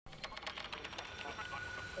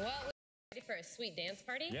Well, ready for a sweet dance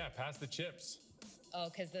party? Yeah, pass the chips. Oh,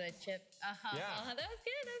 because the chip. Yeah. That was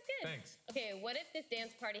good. That was good. Thanks. Okay, what if this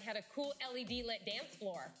dance party had a cool LED lit dance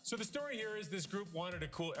floor? So the story here is this group wanted a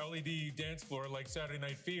cool LED dance floor like Saturday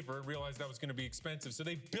Night Fever, realized that was going to be expensive. So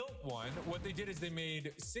they built one. What they did is they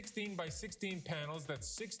made 16 by 16 panels. That's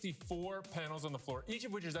 64 panels on the floor, each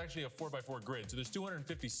of which is actually a 4x4 grid. So there's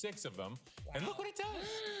 256 of them. Wow. And look what it does.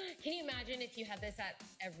 Can you imagine if you had this at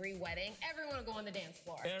every wedding? Everyone would go on the dance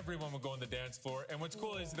floor. Everyone would go on the dance floor. And what's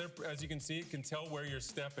cool is, as you can see, it can tell where you're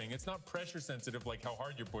stepping. It's not pressure sensitive like how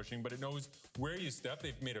hard you're pushing, but it knows where you step.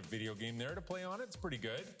 They've made a video game there to play on it. It's pretty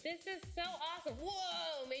good. This is so awesome.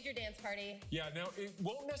 Whoa, major dance party. Yeah, now it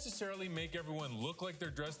won't necessarily make everyone look like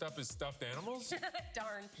they're dressed up as stuffed animals.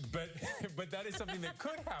 Darn. But that is something that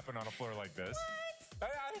could happen on a floor like this. What?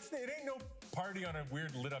 It ain't no party on a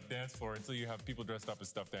weird lit up dance floor until you have people dressed up as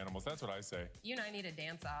stuffed animals. That's what I say. You and I need a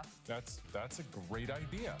dance off. That's a great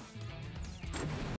idea.